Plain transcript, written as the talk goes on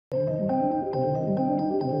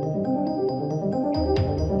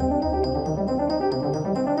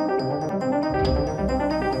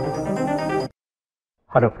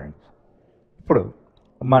Hello friends, ఇప్పుడు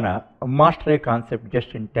మన master A concept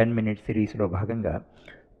just in 10 minutes సిరీస్లో భాగంగా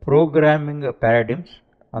ప్రోగ్రామింగ్ పారాడిమ్స్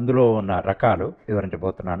అందులో ఉన్న రకాలు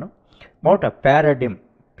వివరించబోతున్నాను. మొదట పారాడిమ్,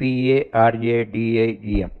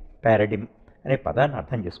 PARADIGM, పారాడిమ్ అనే పదాన్ని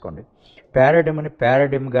అర్థం చేసుకోండి. పారాడిమ్ అని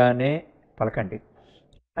పారాడిమ్గానే పలకండి.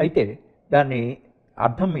 అయితే దాన్ని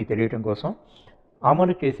అర్థం మీకు తెలియటం కోసం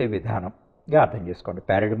అమలు చేసే విధానంగా అర్థం చేసుకోండి.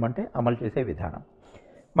 పారాడిమ్ అంటే అమలు చేసే విధానం.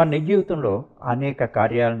 మన నిజ జీవితంలో అనేక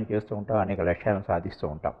కార్యాలను చేస్తూ ఉంటాం, అనేక లక్ష్యాలను సాధిస్తూ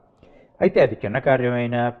ఉంటాం. అయితే అది చిన్న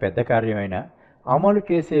కార్యమైనా పెద్ద కార్యమైనా అమలు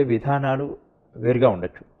చేసే విధానాలు వేరుగా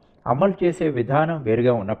ఉండొచ్చు. అమలు చేసే విధానం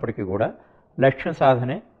వేరుగా ఉన్నప్పటికీ కూడా లక్ష్య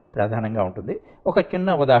సాధనే ప్రధానంగా ఉంటుంది. ఒక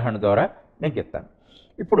చిన్న ఉదాహరణ ద్వారా నేను చెప్తాను.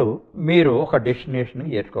 ఇప్పుడు మీరు ఒక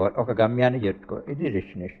డెస్టినేషన్కి చేరుకోవాలి, ఒక గమ్యాన్ని చేరుకోవాలి. ఇది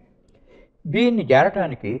డెస్టినేషన్. దీన్ని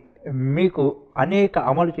చేరటానికి మీకు అనేక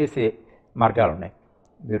అమలు చేసే మార్గాలు ఉన్నాయి.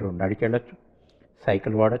 మీరు నడిచెళ్ళచ్చు,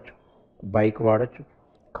 సైకిల్ వాడచ్చు, బైక్ వాడచ్చు,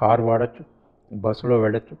 కారు వాడచ్చు, బస్సులో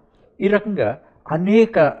వెళ్ళచ్చు. ఈ రకంగా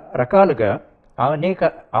అనేక రకాలుగా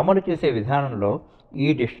అనేక అమలు చేసే విధానంలో ఈ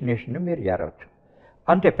డెస్టినేషన్ని మీరు చేరవచ్చు.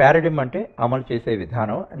 అంటే పారాడిమ్ అంటే అమలు చేసే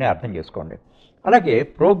విధానం అని అర్థం చేసుకోండి. అలాగే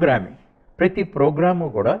ప్రోగ్రామింగ్, ప్రతి ప్రోగ్రాము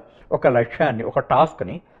కూడా ఒక లక్ష్యాన్ని, ఒక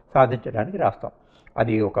టాస్క్ని సాధించడానికి రాస్తాం.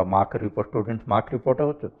 అది ఒక mark report, students mark report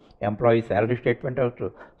అవ్వచ్చు, ఎంప్లాయీ శాలరీ స్టేట్మెంట్ అవ్వచ్చు,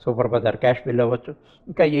 సూపర్ బజార్ క్యాష్ బిల్ అవ్వచ్చు,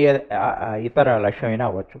 ఇంకా ఏ ఇతర లక్ష్యమైనా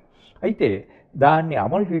అవ్వచ్చు. అయితే దాన్ని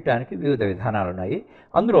అమలు చేయడానికి వివిధ విధానాలు ఉన్నాయి.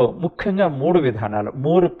 అందులో ముఖ్యంగా 3 విధానాలు,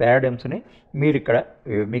 3 పారాడిమ్స్ని మీరు ఇక్కడ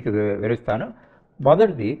మీకు వివరిస్తాను.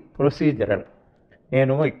 మొదటిది ప్రొసీజరల్.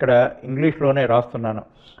 నేను ఇక్కడ ఇంగ్లీష్లోనే రాస్తున్నాను.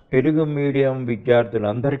 తెలుగు మీడియం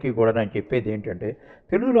విద్యార్థులందరికీ కూడా నేను చెప్పేది ఏంటంటే,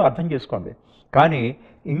 తెలుగులో అర్థం చేసుకోండి, కానీ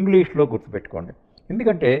ఇంగ్లీష్లో గుర్తుపెట్టుకోండి.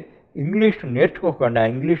 ఎందుకంటే ఇంగ్లీష్ నేర్చుకోకుండా,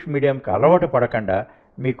 ఇంగ్లీష్ మీడియంకి అలవాటు పడకుండా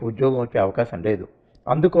మీకు ఉద్యోగం వచ్చే అవకాశం లేదు.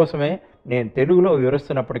 అందుకోసమే నేను తెలుగులో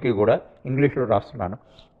వివరిస్తున్నప్పటికీ కూడా ఇంగ్లీష్లో రాస్తున్నాను.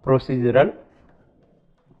 Procedural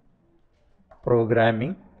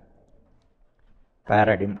programming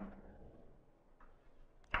paradigm.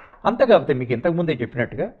 అంతేకాకపోతే మీకు ఇంతకుముందే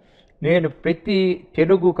చెప్పినట్టుగా నేను ప్రతి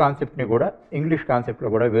తెలుగు కాన్సెప్ట్ని కూడా ఇంగ్లీష్ కాన్సెప్ట్లో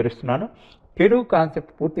కూడా వివరిస్తున్నాను. తెలుగు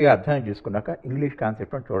కాన్సెప్ట్ పూర్తిగా అర్థం చేసుకున్నాక ఇంగ్లీష్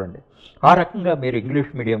కాన్సెప్ట్ని చూడండి. ఆ రకంగా మీరు ఇంగ్లీష్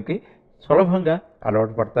మీడియంకి సులభంగా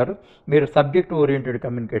అలవాటు పడతారు. మీరు సబ్జెక్ట్ ఓరియంటెడ్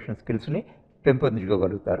కమ్యూనికేషన్ స్కిల్స్ని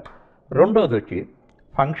పెంపొందించుకోగలుగుతారు. రెండోది వచ్చి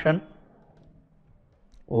ఫంక్షన్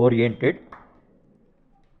ఓరియంటెడ్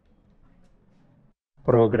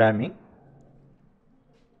ప్రోగ్రామింగ్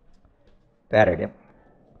పారాడిమ్.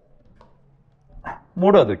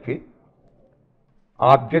 మూడోది వచ్చి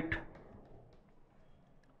ఆబ్జెక్ట్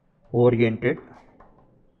ఓరియంటెడ్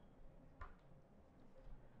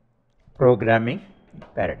ప్రోగ్రామింగ్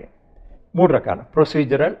పారాడిమ్. 3 రకాలు: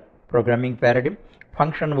 procedural programming paradigm,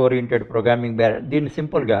 function oriented programming paradigm, దీన్ని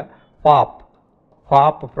సింపుల్గా ఫాప్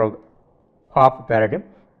పారాడిమ్,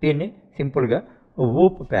 దీన్ని సింపుల్గా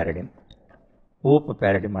ఊప్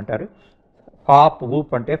పారాడిమ్ అంటారు.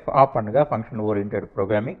 ఊప్ అంటే ఫాప్ అనగా ఫంక్షన్ ఓరియంటెడ్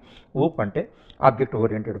ప్రోగ్రామింగ్, ఊప్ అంటే ఆబ్జెక్ట్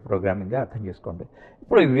ఓరియంటెడ్ ప్రోగ్రామింగ్గా అర్థం చేసుకోండి.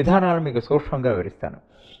 ఇప్పుడు ఈ విధానాలు మీకు సూక్ష్మంగా వివరిస్తాను.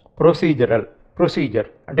 ప్రొసీజర్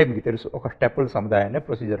అంటే మీకు తెలుసు, ఒక స్టెప్పుల సముదాయాన్ని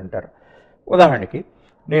ప్రొసీజర్ అంటారు. ఉదాహరణకి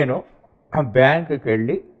నేను బ్యాంకుకి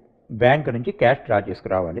వెళ్ళి బ్యాంకు నుంచి క్యాష్ డ్రా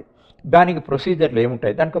చేసుకురావాలి. దానికి ప్రొసీజర్లు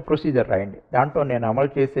ఏముంటాయి, దానికి ప్రొసీజర్ రాయండి. దాంట్లో నేను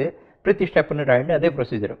అమలు చేసే ప్రతి స్టెప్ని రాయండి. అదే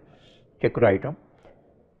ప్రొసీజర్. చెక్ రాయటం,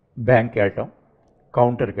 బ్యాంక్కి వెళ్ళటం,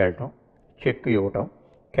 కౌంటర్కి వెళ్ళటం, చెక్ ఇవ్వటం,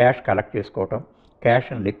 క్యాష్ కలెక్ట్ చేసుకోవటం,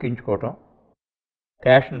 క్యాష్ని లెక్కించుకోవటం,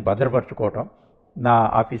 క్యాష్ని భద్రపరచుకోవటం, నా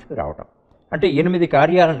ఆఫీస్కి రావటం. అంటే 8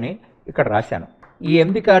 కార్యాలని ఇక్కడ రాశాను. ఈ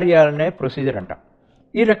 8 కార్యాలనే ప్రొసీజర్ అంటాం.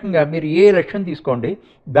 ఈ రకంగా మీరు ఏ లక్ష్యం తీసుకోండి,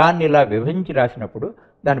 దాన్ని ఇలా విభజించి రాసినప్పుడు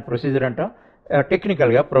దాన్ని ప్రొసీజర్ అంటాం.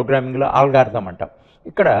 టెక్నికల్గా ప్రోగ్రామింగ్లో ఆల్గారిథం అంటాం.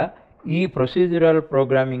 ఇక్కడ ఈ ప్రొసీజరల్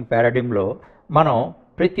ప్రోగ్రామింగ్ పారాడిమ్లో మనం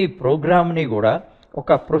ప్రతి ప్రోగ్రామ్ని కూడా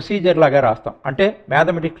ఒక ప్రొసీజర్ లాగా రాస్తాం. అంటే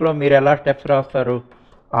మ్యాథమెటిక్స్లో మీరు ఎలా స్టెప్స్ రాస్తారు,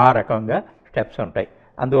 ఆ రకంగా స్టెప్స్ ఉంటాయి.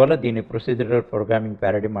 అందువల్ల దీన్ని ప్రొసీజరల్ ప్రోగ్రామింగ్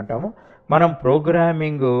పారాడిమ్ అంటాము. మనం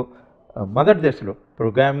ప్రోగ్రామింగ్ మొదటి దశలో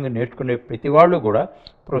ప్రోగ్రామింగ్ నేర్చుకునే ప్రతి వాళ్ళు కూడా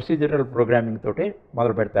ప్రొసీజరల్ ప్రోగ్రామింగ్ తోటే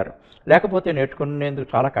మొదలు పెడతారు. లేకపోతే నేర్చుకునేందుకు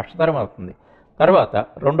చాలా కష్టతరం అవుతుంది. తర్వాత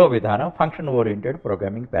రెండో విధానం function oriented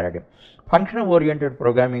programming paradigm. Function oriented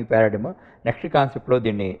programming paradigm next కాన్సెప్ట్లో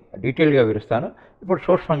దీన్ని డీటెయిల్గా వివరిస్తాను. ఇప్పుడు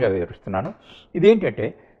సూక్ష్మంగా వివరిస్తున్నాను. ఇదేంటంటే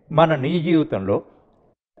మన నిజ జీవితంలో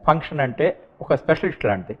ఫంక్షన్ అంటే ఒక స్పెషలిస్ట్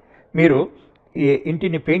లాంటిది. మీరు ఈ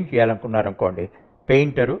ఇంటిని పెయింట్ చేయాలనుకున్నారనుకోండి,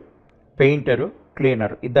 పెయింటరు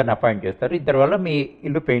క్లీనర్ ఇద్దరిని అపాయింట్ చేస్తారు. ఇద్దరి వల్ల మీ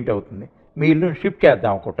ఇల్లు పెయింట్ అవుతుంది. మీ ఇల్లుని షిఫ్ట్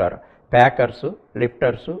చేద్దాం అనుకుంటారు. ప్యాకర్సు,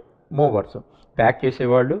 లిఫ్టర్సు, మూవర్సు. ప్యాక్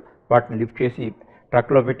చేసేవాళ్ళు వాటిని లిఫ్ట్ చేసి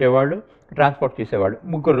ట్రక్లో పెట్టేవాళ్ళు, ట్రాన్స్పోర్ట్ చేసేవాళ్ళు,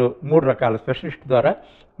 మూడు రకాల స్పెషలిస్ట్ ద్వారా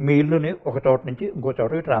మీ ఇల్లుని ఒక చోట నుంచి ఇంకో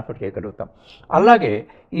చోటకి ట్రాన్స్ఫర్ చేయగలుగుతాం. అలాగే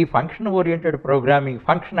ఈ ఫంక్షన్ ఓరియంటెడ్ ప్రోగ్రామింగ్,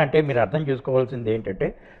 ఫంక్షన్ అంటే మీరు అర్థం చేసుకోవాల్సింది ఏంటంటే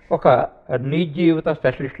ఒక నిర్జీవిత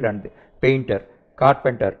స్పెషలిస్ట్ లాంటిది. Painter,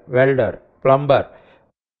 carpenter, welder, plumber,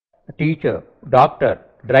 teacher, doctor,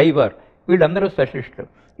 driver, వీళ్ళందరూ స్పెషలిస్టులు.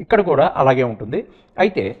 ఇక్కడ కూడా అలాగే ఉంటుంది.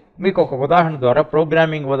 అయితే మీకు ఒక ఉదాహరణ ద్వారా,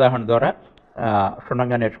 ప్రోగ్రామింగ్ ఉదాహరణ ద్వారా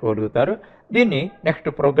క్షుణ్ణంగా నేర్చుకోగలుగుతారు. దీన్ని next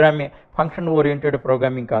programming, function oriented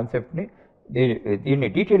programming కాన్సెప్ట్ని దీన్ని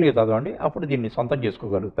డీటెయిల్గా చదవండి, అప్పుడు దీన్ని సొంతం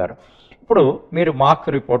చేసుకోగలుగుతారు. ఇప్పుడు మీరు మార్క్స్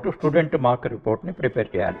రిపోర్టు, స్టూడెంట్ మార్క్ రిపోర్ట్ని ప్రిపేర్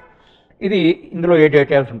చేయాలి. ఇది ఇందులో ఏ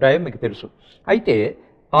డీటెయిల్స్ ఉంటాయో మీకు తెలుసు. అయితే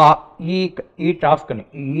ఈ టాస్క్ని,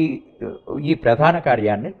 ఈ ప్రధాన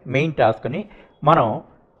కార్యాన్ని, మెయిన్ టాస్క్ని మనం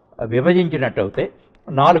విభజించినట్టయితే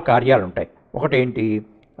 4 కార్యాలు ఉంటాయి. ఒకటేంటి?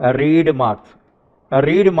 Read marks.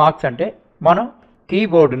 రీడ్ మార్క్స్ అంటే మనం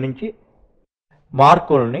కీబోర్డు నుంచి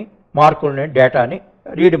మార్కుల్ని డేటాని,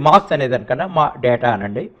 రీడ్ మార్క్స్ అనేదానికన్నా డేటా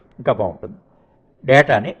అనండి ఇంకా బాగుంటుంది.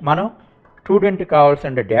 డేటాని మనం స్టూడెంట్కి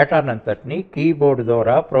కావాల్సిన డేటాని అంతటిని కీబోర్డు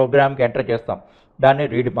ద్వారా ప్రోగ్రామ్కి ఎంటర్ చేస్తాం. దాన్ని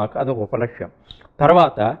రీడ్ మార్క్, అదొక ఉపలక్ష్యం.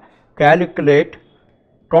 తర్వాత క్యాలిక్యులేట్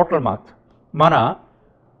టోటల్ మార్క్స్. మన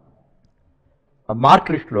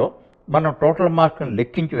మార్క్ లిస్ట్లో మనం టోటల్ మార్క్స్ని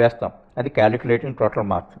లెక్కించి వేస్తాం, అది క్యాలిక్యులేటింగ్ టోటల్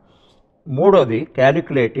మార్క్స్. మూడోది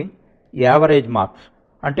క్యాలిక్యులేటింగ్ యావరేజ్ మార్క్స్,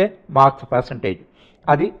 అంటే మార్క్స్ పర్సంటేజ్,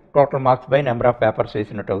 అది total marks by number of papers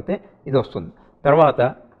వేసినట్టు అయితే ఇది వస్తుంది. తర్వాత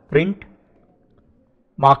ప్రింట్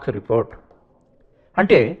మార్క్స్ రిపోర్ట్,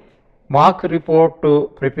 అంటే మార్క్ రిపోర్టు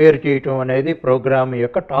ప్రిపేర్ చేయటం అనేది ప్రోగ్రామ్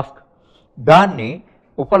యొక్క టాస్క్. దాన్ని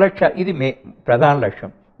ఇది ప్రధాన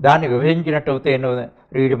లక్ష్యం. దాన్ని విభజించినట్టు అయితే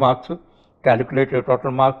read marks, calculate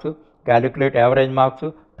total marks, calculate average marks,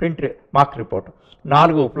 print marks report,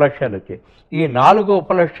 4 ఉపలక్ష్యాలు వచ్చాయి. ఈ 4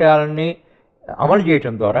 ఉపలక్ష్యాలని అమలు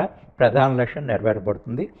చేయటం ద్వారా ప్రధాన లక్ష్యం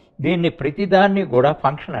నెరవేరబడుతుంది. దీన్ని ప్రతిదాన్ని కూడా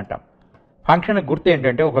ఫంక్షన్ అంటాం. ఫంక్షన్ గుర్తు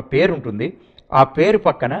ఏంటంటే ఒక పేరు ఉంటుంది, ఆ పేరు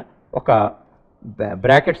పక్కన ఒక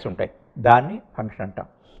బ్రాకెట్స్ ఉంటాయి, దాన్ని ఫంక్షన్ అంటాం.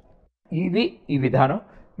 ఈ విధానం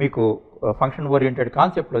మీకు ఫంక్షన్ ఓరియంటెడ్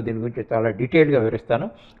కాన్సెప్ట్లో దీని గురించి చాలా డీటెయిల్గా వివరిస్తాను,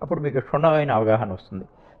 అప్పుడు మీకు క్షుణ్ణమైన అవగాహన వస్తుంది.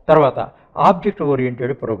 తర్వాత ఆబ్జెక్ట్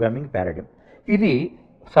ఓరియంటెడ్ ప్రోగ్రామింగ్ పారాడిమ్. ఇది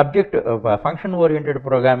ఫంక్షన్ ఓరియంటెడ్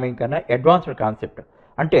ప్రోగ్రామింగ్ కన్నా అడ్వాన్స్డ్ కాన్సెప్ట్.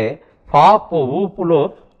 అంటే ఊపులో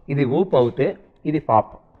ఇది ఊపు అవుతే ఇది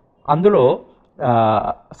పాప్, అందులో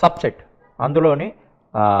సబ్సెట్, అందులోని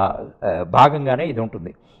భాగంగానే ఇది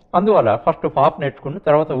ఉంటుంది. అందువల్ల ఫస్ట్ పాప్ నేర్చుకుని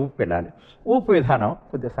తర్వాత ఊపు వెళ్ళాలి. ఊపు విధానం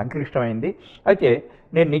కొద్దిగా సంక్లిష్టమైంది, అయితే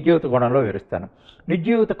నేను నిజజీవిత కోణంలో వివరిస్తాను.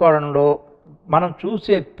 నిజజీవిత కోణంలో మనం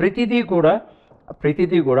చూసే ప్రతిదీ కూడా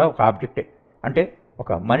ఒక ఆబ్జెక్టే. అంటే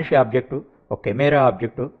ఒక మనిషి ఆబ్జెక్టు, ఒక కెమెరా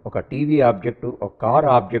ఆబ్జెక్టు, ఒక టీవీ ఆబ్జెక్టు, ఒక కార్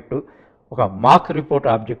ఆబ్జెక్టు, ఒక marks report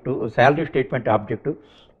object, salary statement object.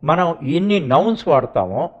 మనం ఎన్ని నౌన్స్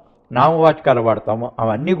వాడతామో, నామవాచకాలు వాడతామో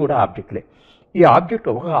అవన్నీ కూడా ఆబ్జెక్టులే. ఈ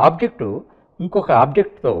ఒక ఆబ్జెక్టు ఇంకొక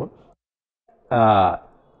ఆబ్జెక్ట్తో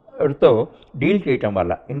డీల్ చేయటం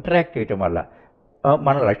వల్ల, ఇంటరాక్ట్ చేయటం వల్ల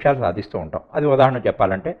మన లక్ష్యాలు సాధిస్తూ ఉంటాం. అది ఉదాహరణ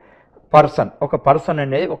చెప్పాలంటే ఒక పర్సన్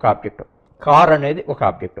అనేది ఒక ఆబ్జెక్టు, కార్ అనేది ఒక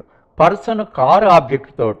ఆబ్జెక్టు. పర్సన్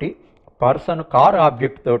కార్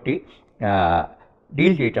ఆబ్జెక్ట్ తోటి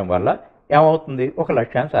డీల్ చేయటం వల్ల ఏమవుతుంది? ఒక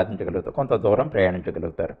లక్ష్యాన్ని సాధించగలుగుతారు, కొంత దూరం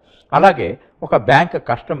ప్రయాణించగలుగుతారు. అలాగే ఒక బ్యాంక్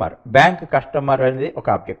కస్టమర్ అనేది ఒక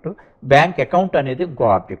ఆబ్జెక్టు, బ్యాంక్ అకౌంట్ అనేది ఇంకో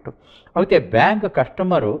ఆబ్జెక్టు. అయితే బ్యాంక్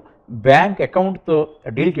అకౌంట్తో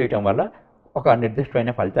డీల్ చేయటం వల్ల ఒక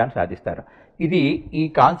నిర్దిష్టమైన ఫలితాన్ని సాధిస్తారు. ఈ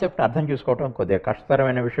కాన్సెప్ట్ని అర్థం చేసుకోవడం కొద్దిగా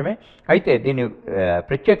కష్టతరమైన విషయమే, అయితే దీన్ని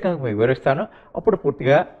ప్రత్యేకంగా వివరిస్తాను, అప్పుడు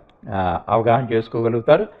పూర్తిగా అవగాహన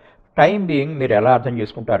చేసుకోగలుగుతారు. టైం బీయింగ్ మీరు ఎలా అర్థం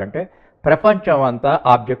చేసుకుంటారంటే, ప్రపంచం అంతా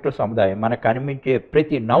ఆబ్జెక్టు సముదాయం. మనకు కనిపించే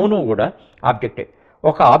ప్రతి నౌను కూడా ఆబ్జెక్టే.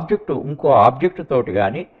 ఒక ఆబ్జెక్టు ఇంకో ఆబ్జెక్టు తోటి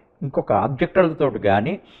కానీ ఇంకొక ఆబ్జెక్టులతోటి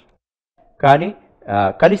కానీ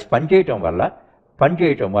కలిసి పనిచేయటం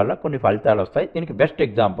వల్ల కొన్ని ఫలితాలు వస్తాయి. దీనికి best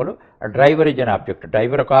example driver is an object.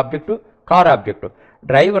 Driver ఒక object, car object.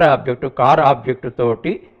 Driver object car object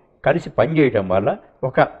తోటి కలిసి పనిచేయటం వల్ల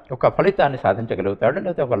ఒక ఫలితాన్ని సాధించగలుగుతాడు,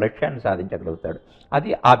 లేకపోతే ఒక లక్ష్యాన్ని సాధించగలుగుతాడు. అది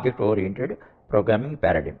ఆబ్జెక్ట్ ఓరియంటెడ్ ప్రోగ్రామింగ్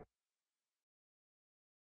పారాడిమ్.